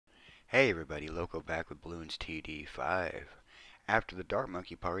Hey everybody, Loco back with Bloons TD5. After the Dart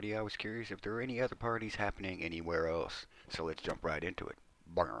Monkey party, I was curious if there were any other parties happening anywhere else, so let's jump right into it.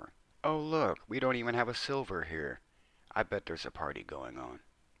 Brr. Oh look, we don't even have a silver here. I bet there's a party going on.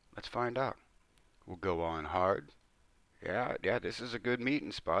 Let's find out. We'll go on hard. Yeah, this is a good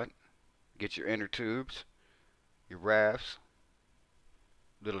meeting spot. Get your inner tubes, your rafts,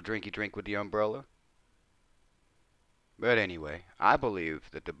 little drinky drink with the umbrella. But anyway, I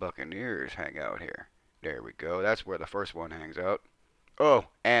believe that the Buccaneers hang out here. There we go, that's where the first one hangs out. Oh,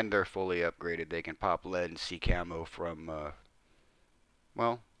 and they're fully upgraded. They can pop lead and see camo from,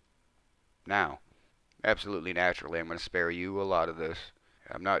 well, now. Absolutely naturally, I'm going to spare you a lot of this.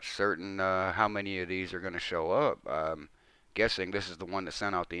 I'm not certain how many of these are going to show up. I'm guessing this is the one that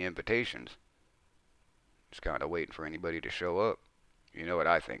sent out the invitations. Just kind of waiting for anybody to show up. You know what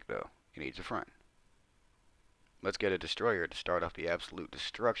I think, though. He needs a friend. Let's get a destroyer to start off the absolute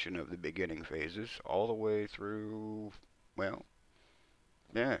destruction of the beginning phases, all the way through, well,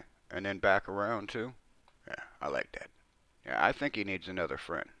 yeah, and then back around too. Yeah, I like that. Yeah, I think he needs another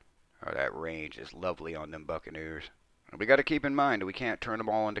friend. Oh, that range is lovely on them Buccaneers. And we got to keep in mind that we can't turn them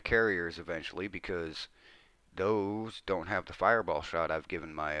all into carriers eventually because those don't have the fireball shot I've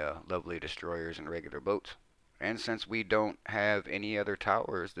given my lovely destroyers and regular boats. And since we don't have any other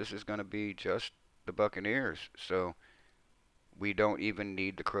towers, this is going to be just the Buccaneers. So we don't even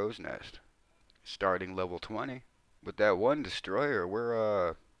need the crow's nest. Starting level 20. With that one destroyer,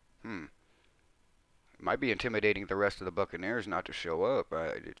 we're, might be intimidating the rest of the Buccaneers not to show up.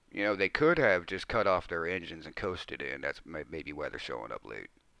 They could have just cut off their engines and coasted in. That's maybe why they're showing up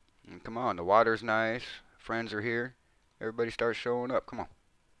late. And come on, the water's nice. Friends are here. Everybody starts showing up. Come on.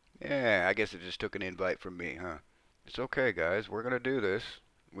 Yeah, I guess it just took an invite from me, huh? It's okay, guys. We're gonna do this.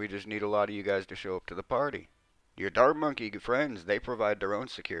 We just need a lot of you guys to show up to the party. Your Dart Monkey friends, they provide their own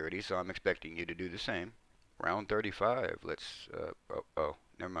security, so I'm expecting you to do the same. Round 35. Let's,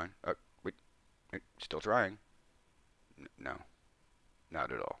 never mind. Still trying. No,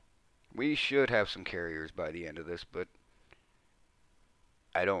 not at all. We should have some carriers by the end of this, but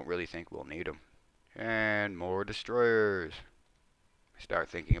I don't really think we'll need them. And more destroyers. Start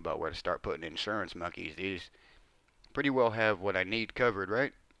thinking about where to start putting insurance monkeys. These pretty well have what I need covered,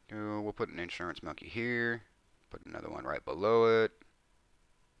 right? We'll put an insurance monkey here. Put another one right below it.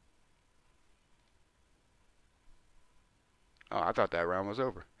 Oh, I thought that round was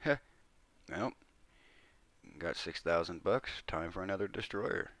over. Heh. Well, got 6,000 bucks. Time for another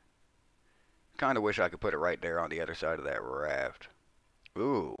destroyer. Kinda wish I could put it right there on the other side of that raft.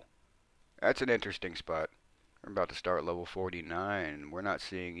 Ooh, that's an interesting spot. We're about to start level 49. We're not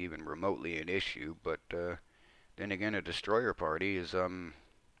seeing even remotely an issue, but then again, a destroyer party is,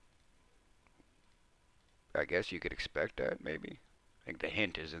 I guess you could expect that, maybe. I think the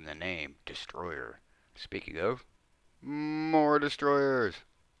hint is in the name, destroyer. Speaking of, more destroyers.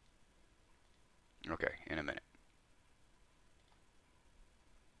 Okay, in a minute.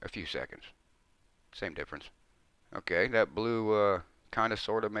 A few seconds. Same difference. Okay, that blue kind of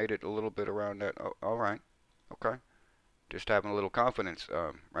sort of made it a little bit around that. Oh, all right. Okay. Just having a little confidence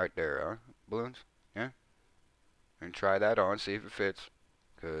right there, huh? Balloons? Yeah? And try that on, see if it fits.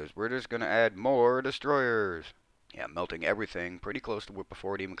 Because we're just going to add more destroyers. Yeah, melting everything pretty close to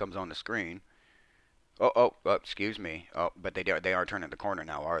before it even comes on the screen. Oh, excuse me. Oh, but they aren't turning the corner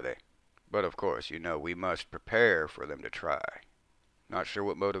now, are they? But of course, we must prepare for them to try. Not sure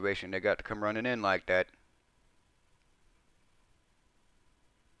what motivation they got to come running in like that.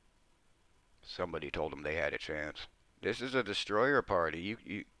 Somebody told them they had a chance. This is a destroyer party.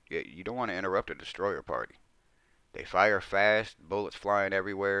 You don't want to interrupt a destroyer party. They fire fast, bullets flying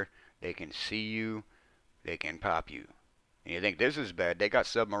everywhere. They can see you. They can pop you. And you think this is bad. They got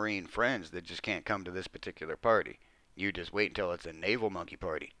submarine friends that just can't come to this particular party. You just wait until it's a naval monkey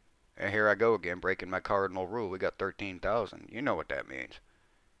party. And here I go again, breaking my cardinal rule. We got 13,000. You know what that means.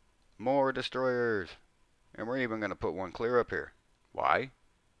 More destroyers. And we're even going to put one clear up here. Why?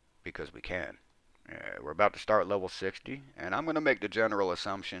 Because we can. We're about to start level 60, and I'm going to make the general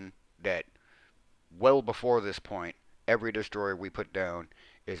assumption that well before this point, every destroyer we put down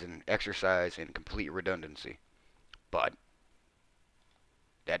is an exercise in complete redundancy. But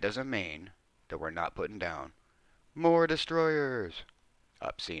that doesn't mean that we're not putting down more destroyers.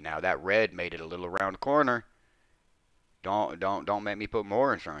 Up, see now that red made it a little round corner. Don't make me put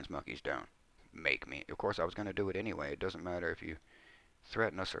more insurance monkeys down. Make me. Of course, I was going to do it anyway. It doesn't matter if you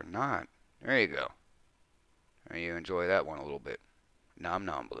threaten us or not. There you go. And you enjoy that one a little bit. Nom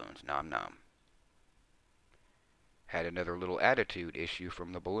nom balloons. Nom nom. Had another little attitude issue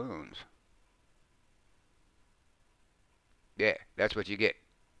from the balloons. Yeah, that's what you get.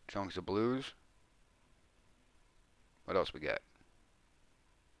 Chunks of blues. What else we got?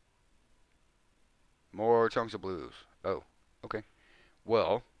 More chunks of blues. Oh, okay.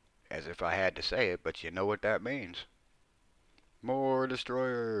 Well, as if I had to say it, but you know what that means. More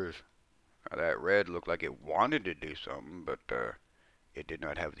destroyers. Now, that red looked like it wanted to do something, but it did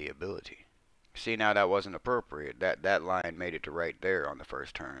not have the ability. See, now that wasn't appropriate. That line made it to right there on the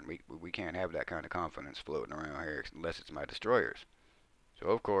first turn. We can't have that kind of confidence floating around here unless it's my destroyers. So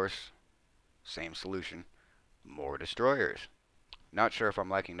of course, same solution. More destroyers. Not sure if I'm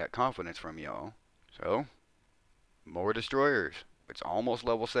liking that confidence from y'all. So, more destroyers. It's almost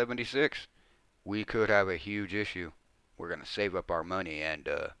level 76. We could have a huge issue. We're going to save up our money and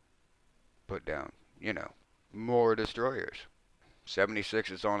put down, more destroyers. 76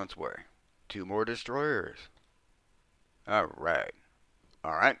 is on its way. 2 more destroyers. Alright.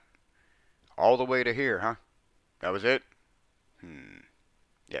 Alright. All the way to here, huh? That was it?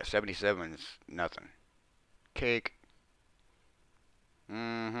 Yeah, 77's nothing. Cake.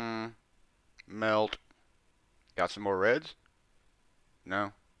 Melt. Got some more reds?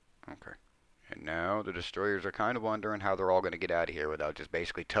 No? Okay. And now the destroyers are kind of wondering how they're all going to get out of here without just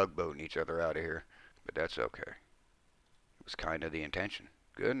basically tugboating each other out of here. But that's okay. It was kind of the intention.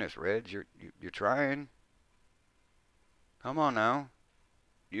 Goodness, Reds, you're trying. Come on now.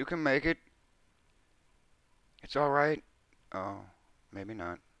 You can make it. It's alright. Oh, maybe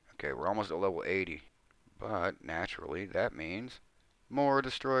not. Okay, we're almost at level 80. But, naturally, that means more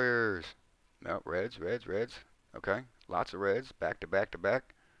destroyers. No, reds. Okay, lots of reds, back to back to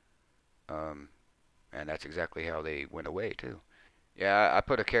back. And that's exactly how they went away, too. Yeah, I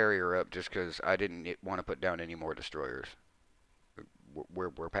put a carrier up just because I didn't want to put down any more destroyers.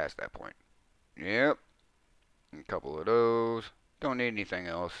 We're past that point. Yep. A couple of those. Don't need anything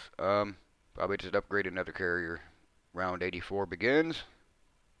else. Probably just upgrade another carrier. Round 84 begins.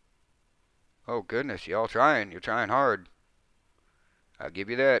 Oh goodness, y'all trying. You're trying hard. I'll give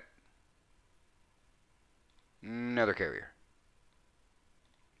you that. Another carrier.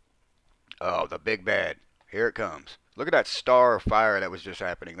 Oh, the big bad. Here it comes. Look at that star of fire that was just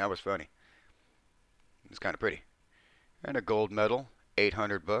happening. That was funny. It's kind of pretty. And a gold medal.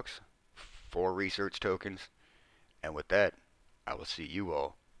 800 bucks. 4 research tokens. And with that, I will see you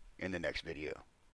all in the next video.